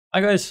Hi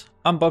guys,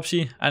 I'm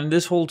Bobsy, and in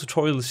this whole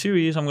tutorial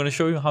series I'm going to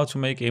show you how to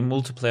make a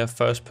multiplayer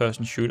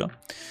first-person shooter.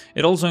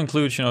 It also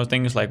includes,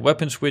 things like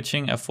weapon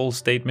switching, a full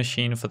state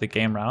machine for the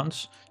game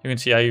rounds. You can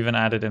see I even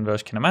added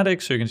inverse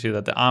kinematics, so you can see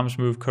that the arms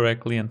move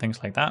correctly and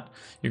things like that.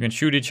 You can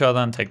shoot each other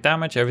and take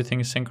damage, everything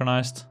is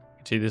synchronized.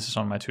 You can see this is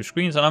on my two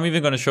screens, and I'm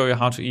even going to show you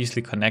how to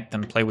easily connect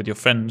and play with your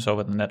friends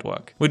over the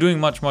network. We're doing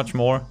much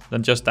more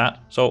than just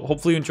that, so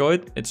hopefully you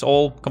enjoyed. It's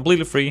all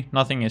completely free,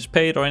 nothing is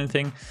paid or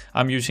anything.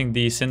 I'm using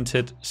the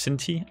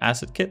Cinti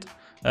asset kit.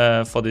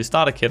 For the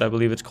starter kit, I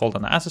believe it's called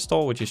an asset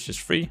store, which is just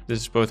free. This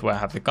is both where I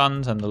have the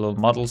guns and the little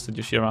models that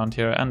you see around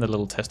here, and the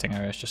little testing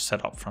area is just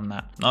set up from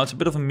that. Now it's a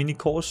bit of a mini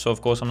course, so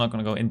of course I'm not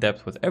going to go in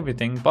depth with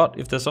everything, but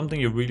if there's something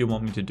you really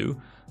want me to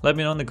do, let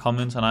me know in the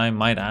comments and I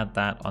might add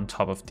that on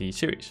top of the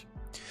series.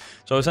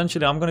 So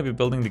essentially I'm going to be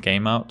building the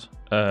game out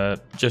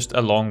just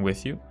along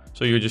with you.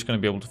 So you're just going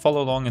to be able to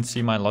follow along and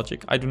see my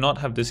logic. I do not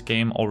have this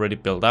game already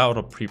built out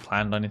or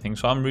pre-planned or anything,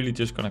 so I'm really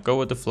just going to go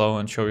with the flow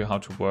and show you how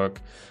to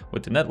work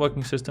with the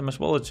networking system as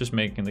well as just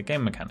making the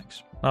game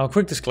mechanics. Now a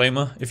quick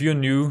disclaimer, if you're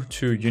new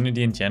to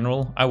Unity in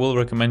general, I will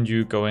recommend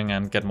you going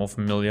and get more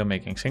familiar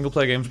making single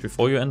player games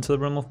before you enter the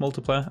realm of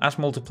multiplayer, as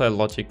multiplayer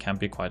logic can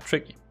be quite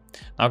tricky.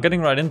 Now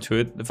getting right into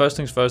it, the first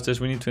things first is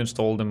we need to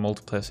install the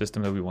multiplayer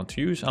system that we want to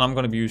use, and I'm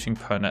going to be using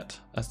PurrNet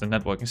as the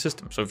networking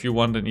system. So if you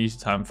want an easy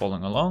time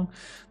following along,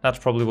 that's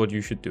probably what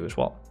you should do as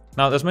well.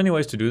 Now there's many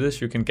ways to do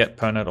this. You can get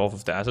PurrNet off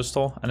of the asset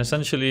store, and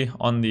essentially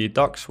on the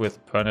docs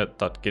with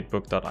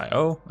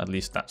purrnet.gitbook.io, at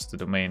least that's the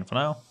domain for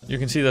now, you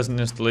can see there's an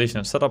installation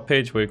and setup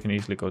page where you can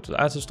easily go to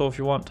the asset store if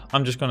you want.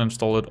 I'm just going to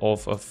install it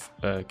off of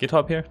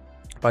GitHub here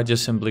by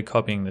just simply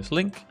copying this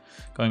link,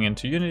 going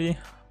into Unity,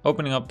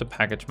 opening up the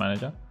package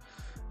manager,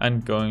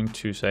 and going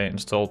to say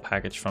install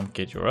package from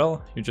git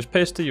URL. You just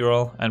paste the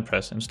URL and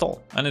press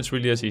install, and it's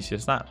really as easy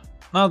as that.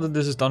 Now that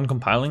this is done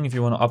compiling, if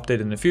you want to update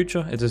in the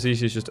future, it's as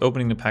easy as just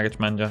opening the package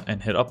manager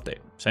and hit update.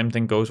 Same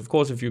thing goes of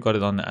course if you got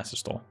it on the asset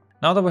store.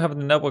 Now that we have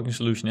the networking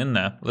solution in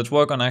there, let's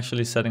work on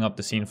actually setting up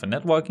the scene for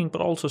networking, but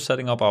also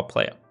setting up our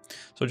player.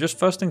 So just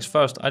first things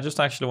first, I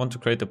just actually want to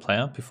create the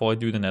player before I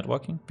do the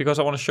networking, because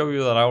I want to show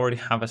you that I already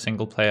have a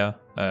single player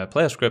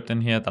script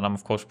in here that I'm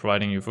of course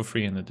providing you for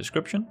free in the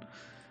description.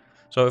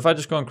 So if I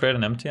just go and create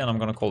an empty, and I'm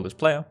going to call this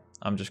player,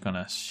 I'm just going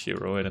to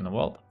zero it in the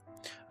world.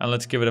 And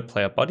let's give it a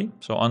player body.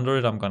 So under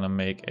it, I'm going to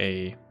make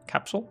a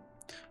capsule.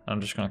 And I'm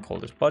just going to call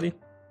this body.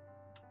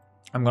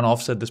 I'm going to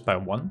offset this by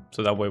 1.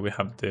 So that way we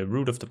have the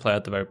root of the player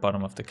at the very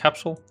bottom of the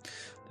capsule.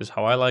 This is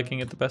how I liking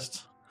it the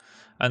best.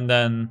 And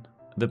then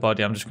the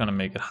body, I'm just going to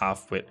make it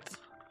half width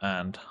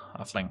and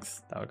half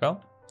length. There we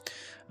go.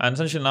 And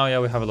essentially now,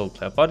 we have a little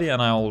player body,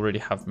 and I already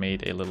have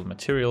made a little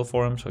material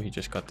for him. So he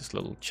just got this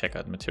little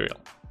checkout material.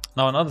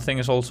 Now another thing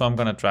is also I'm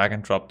going to drag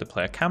and drop the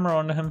player camera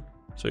onto him.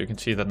 So you can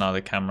see that now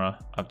the camera,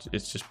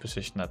 it's just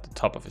positioned at the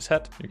top of his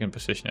head. You can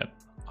position it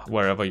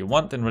wherever you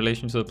want in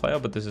relation to the player,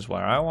 but this is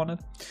where I want it.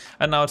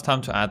 And now it's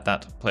time to add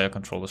that player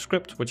controller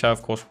script, which I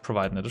of course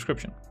provide in the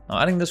description. Now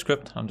adding the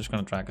script, I'm just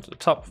going to drag it to the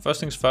top.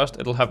 First things first,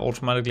 it'll have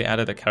automatically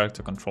added a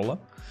character controller.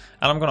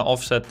 And I'm going to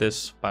offset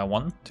this by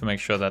 1 to make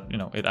sure that,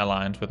 it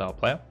aligns with our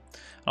player.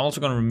 I'm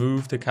also going to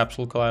remove the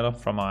capsule collider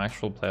from our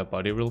actual player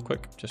body real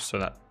quick, just so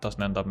that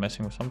doesn't end up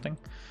messing with something.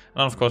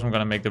 And of course I'm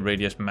going to make the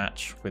radius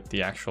match with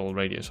the actual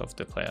radius of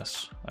the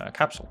player's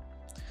capsule.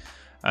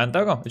 And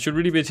there we go. It should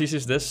really be as easy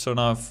as this. So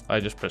now if I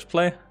just press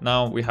play,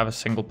 now we have a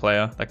single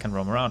player that can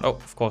roam around. Oh,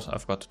 of course I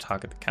forgot to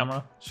target the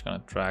camera. Just going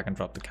to drag and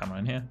drop the camera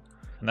in here.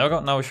 And there we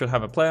go. Now we should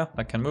have a player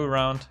that can move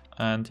around,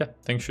 and yeah,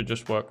 things should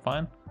just work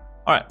fine.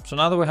 All right, so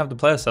now that we have the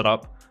player set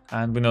up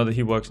and we know that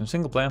he works in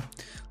single player,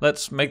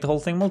 let's make the whole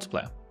thing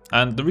multiplayer.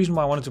 And the reason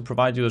why I wanted to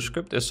provide you the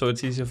script is so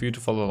it's easier for you to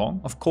follow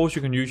along. Of course,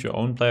 you can use your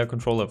own player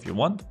controller if you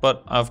want,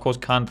 but I of course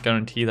can't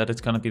guarantee that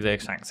it's going to be the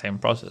exact same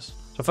process.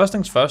 So first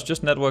things first,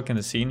 just network in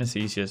the scene is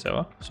easy as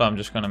ever. So I'm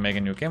just going to make a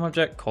new game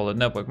object, call it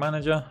network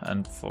manager,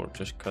 and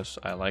just because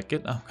I like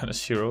it, I'm going to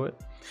zero it.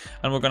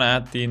 And we're going to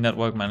add the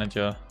network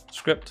manager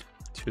script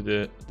to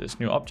this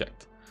new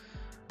object.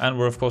 And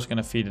we're of course going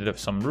to feed it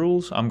some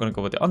rules. I'm going to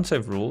go with the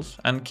unsafe rules,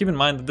 and keep in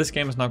mind that this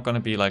game is not going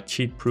to be like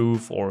cheat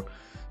proof or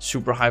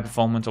super high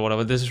performance or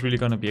whatever. This is really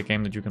going to be a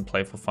game that you can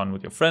play for fun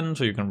with your friends,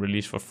 or you can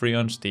release for free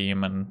on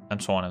Steam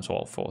and so on and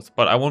so forth.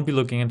 But I won't be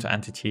looking into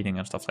anti-cheating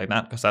and stuff like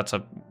that, because that's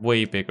a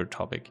way bigger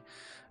topic,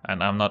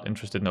 and I'm not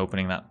interested in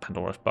opening that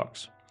Pandora's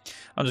box.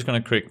 I'm just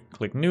going to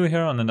click new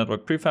here on the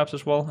network prefabs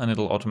as well, and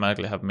it'll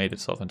automatically have made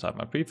itself inside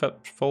my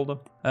prefabs folder.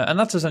 And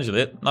that's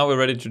essentially it. Now we're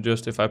ready to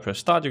just, if I press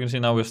start, you can see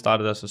now we've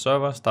started as a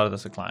server, started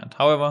as a client.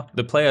 However,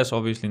 the player is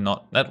obviously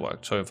not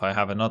networked, so if I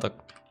have another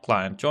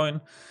client join,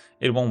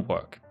 it won't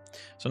work.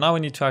 So now we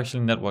need to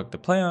actually network the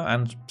player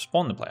and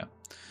spawn the player.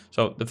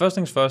 So the first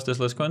things first is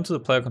let's go into the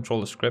player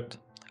controller script,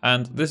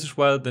 and this is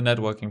where the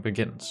networking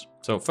begins.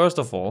 So first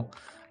of all,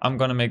 I'm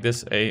going to make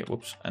this a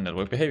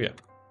network behavior.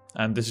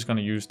 And this is going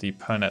to use the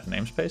PurrNet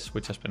namespace,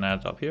 which has been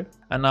added up here.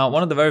 And now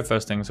one of the very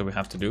first things that we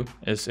have to do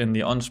is in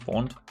the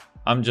unspawned,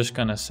 I'm just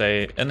going to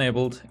say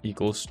enabled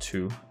equals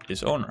to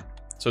is owner.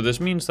 So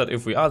this means that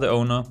if we are the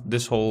owner,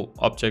 this whole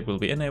object will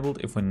be enabled.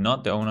 If we're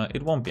not the owner,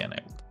 it won't be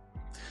enabled.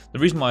 The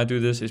reason why I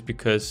do this is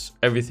because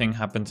everything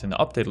happens in the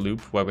update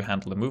loop where we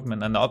handle the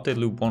movement, and the update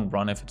loop won't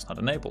run if it's not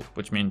enabled,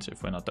 which means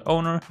if we're not the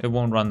owner, it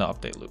won't run the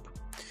update loop,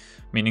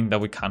 meaning that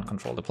we can't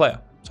control the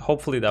player. So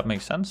hopefully that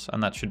makes sense,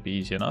 and that should be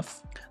easy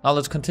enough. Now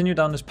let's continue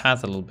down this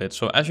path a little bit.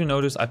 So as you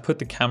notice, I put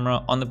the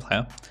camera on the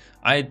player.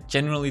 I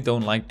generally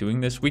don't like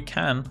doing this. We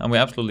can, and we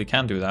absolutely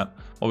can do that.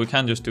 What we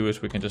can just do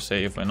is we can just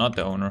say if we're not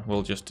the owner,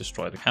 we'll just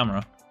destroy the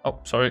camera. Oh,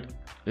 sorry.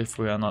 If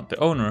we are not the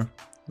owner,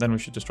 then we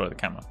should destroy the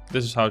camera.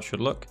 This is how it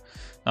should look.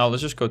 Now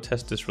let's just go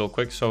test this real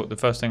quick. So the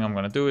first thing I'm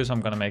going to do is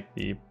I'm going to make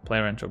the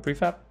player into a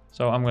prefab.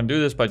 So I'm going to do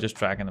this by just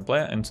dragging the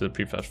player into the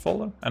prefabs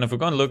folder. And if we're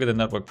going to look at the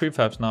network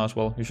prefabs now as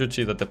well, you should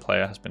see that the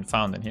player has been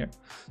found in here.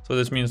 So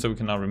this means that we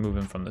can now remove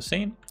him from the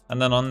scene.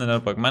 And then on the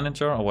network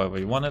manager or wherever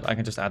you want it, I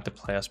can just add the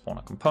player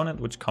spawner component,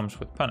 which comes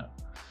with PurrNet.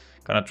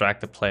 Gonna drag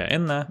the player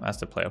in there as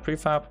the player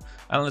prefab,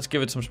 and let's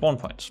give it some spawn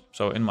points.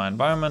 So in my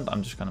environment,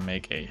 I'm just gonna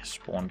make a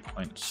spawn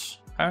points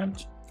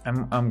parent.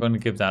 And I'm going to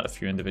give that a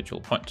few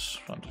individual points.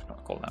 So I'm just going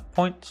to call that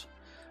point.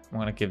 I'm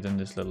going to give them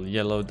this little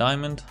yellow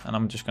diamond, and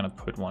I'm just going to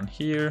put one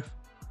here,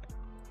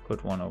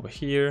 put one over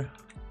here,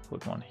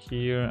 put one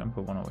here, and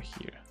put one over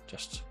here.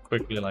 Just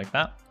quickly like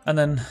that. And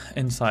then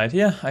inside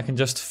here, I can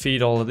just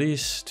feed all of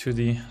these to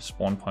the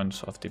spawn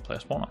points of the player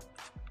spawner,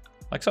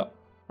 like so.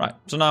 Right,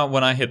 so now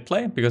when I hit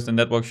play, because the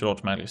network should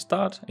automatically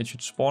start, it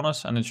should spawn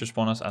us, and it should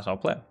spawn us as our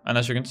player. And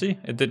as you can see,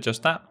 it did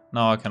just that.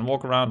 Now I can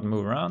walk around and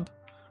move around,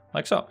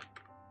 like so.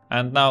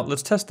 And now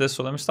let's test this.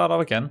 So let me start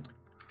up again.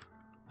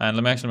 And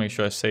let me actually make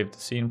sure I saved the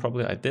scene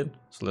properly. I did.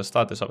 So let's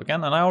start this up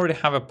again. And I already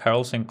have a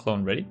PurrSync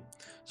clone ready.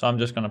 So I'm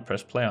just going to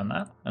press play on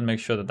that and make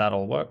sure that that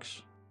all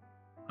works.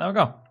 There we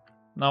go.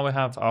 Now we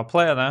have our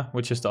player there,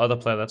 which is the other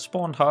player that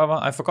spawned. However,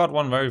 I forgot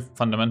one very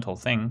fundamental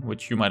thing,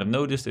 which you might have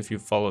noticed if you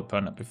followed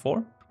PurrNet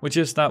before, which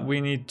is that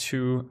we need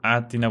to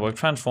add the network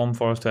transform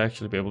for us to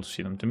actually be able to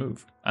see them to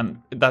move.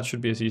 And that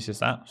should be as easy as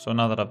that. So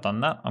now that I've done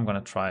that, I'm going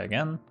to try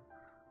again.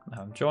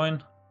 Now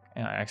join.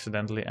 Yeah, I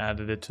accidentally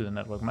added it to the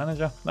network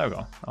manager. There we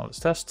go. Now let's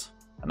test.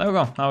 And there we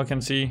go. Now we can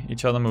see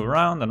each other move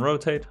around and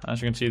rotate. As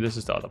you can see, this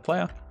is the other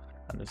player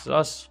and this is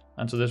us.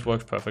 And so this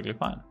works perfectly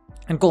fine.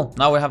 And cool,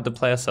 now we have the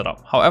player set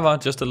up. However,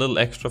 just a little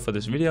extra for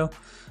this video.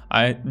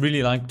 I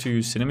really like to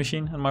use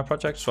Cinemachine in my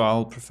project, so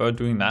I'll prefer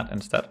doing that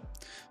instead.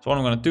 So what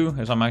I'm going to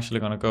do is I'm actually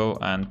going to go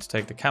and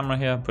take the camera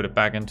here, put it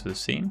back into the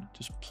scene,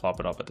 just plop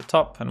it up at the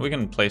top, and we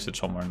can place it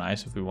somewhere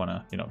nice if we want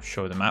to,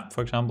 show the map,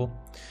 for example,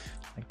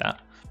 like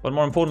that. But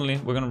more importantly,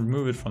 we're going to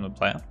remove it from the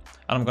player,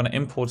 and I'm going to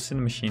import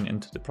Cinemachine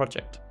into the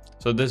project.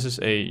 So this is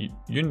a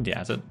Unity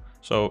asset.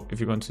 So if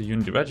you go into the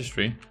Unity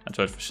registry and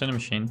search for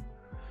Cinemachine,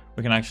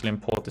 we can actually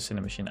import the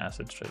Cinemachine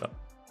asset straight up.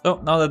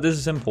 So now that this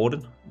is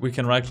imported, we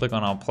can right click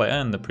on our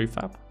player in the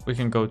prefab. We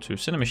can go to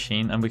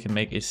Cinemachine and we can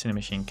make a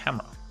Cinemachine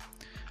camera.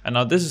 And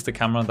now this is the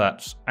camera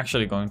that's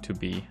actually going to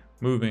be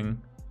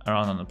moving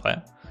around on the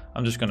player.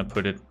 I'm just going to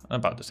put it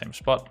about the same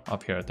spot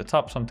up here at the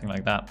top, something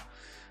like that.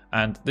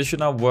 And this should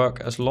now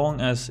work as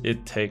long as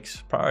it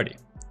takes priority.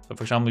 So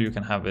for example, you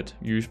can have it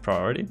use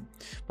priority,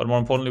 but more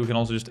importantly, we can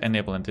also just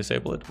enable and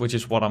disable it, which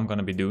is what I'm going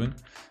to be doing.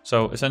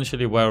 So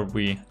essentially where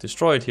we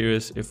destroy it here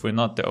is if we're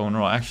not the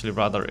owner, or actually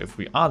rather if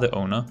we are the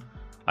owner,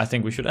 I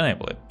think we should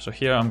enable it. So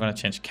here I'm going to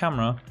change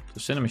camera to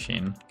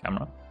Cinemachine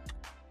camera,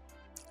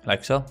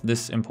 like so.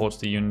 This imports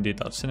the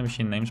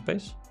unity.cinemachine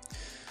namespace.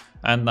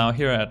 And now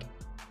here at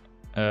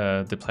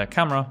the player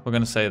camera, we're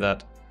going to say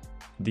that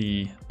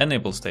the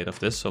enable state of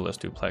this, so let's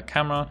do player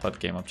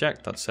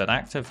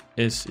camera.gameObject.setActive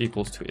is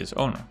equals to is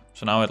owner.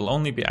 So now it'll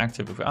only be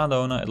active if we are the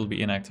owner, it'll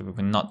be inactive if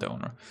we're not the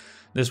owner.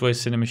 This way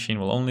Cinemachine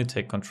will only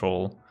take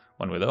control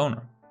when we're the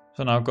owner.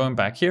 So now going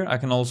back here, I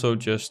can also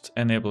just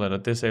enable it or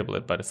disable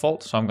it by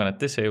default. So I'm going to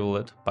disable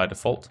it by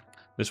default.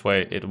 This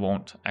way it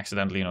won't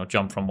accidentally,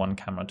 jump from one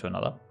camera to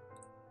another.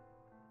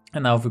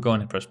 And now if we go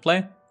and press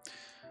play.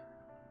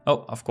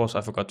 Oh, of course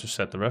I forgot to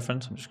set the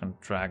reference. I'm just going to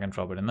drag and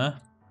drop it in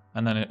there.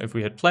 And then if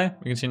we hit play,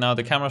 we can see now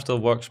the camera still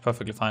works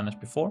perfectly fine as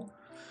before.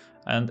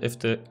 And if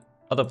the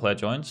other player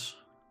joins,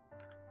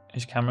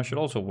 his camera should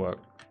also work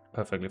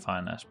perfectly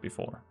fine as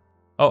before.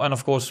 Oh, and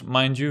of course,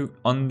 mind you,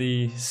 on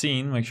the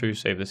scene, make sure you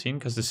save the scene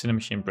because the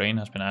Cinemachine brain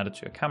has been added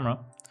to your camera.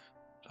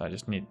 So I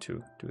just need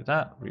to do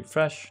that,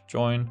 refresh,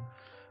 join,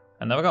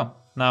 and there we go.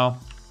 Now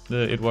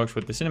it works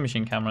with the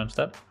Cinemachine camera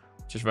instead,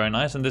 which is very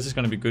nice. And this is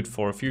going to be good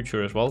for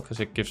future as well, because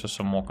it gives us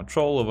some more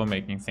control over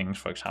making things,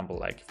 for example,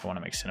 like if we want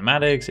to make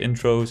cinematics,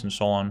 intros, and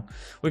so on,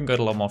 we can get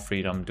a lot more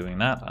freedom doing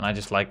that. And I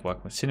just like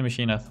working with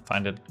Cinemachine. I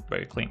find it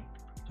very clean.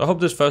 So I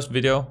hope this first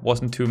video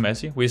wasn't too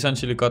messy. We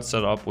essentially got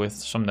set up with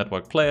some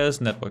network players,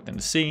 networked in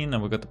the scene,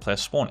 and we got the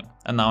players spawning.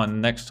 And now in the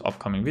next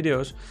upcoming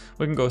videos,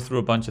 we can go through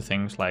a bunch of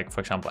things like, for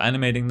example,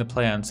 animating the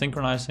player and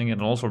synchronizing it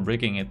and also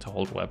rigging it to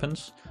hold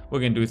weapons. We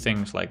can do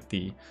things like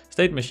the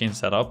state machine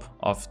setup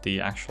of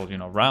the actual,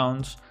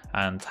 rounds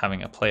and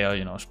having a player,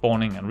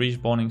 spawning and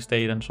respawning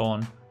state and so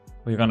on.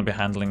 We're going to be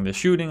handling the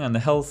shooting and the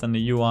health and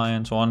the UI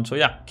and so on. So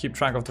yeah, keep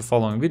track of the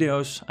following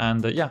videos.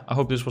 And yeah, I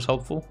hope this was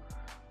helpful.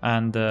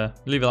 And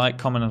leave a like,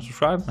 comment, and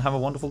subscribe, and have a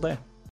wonderful day.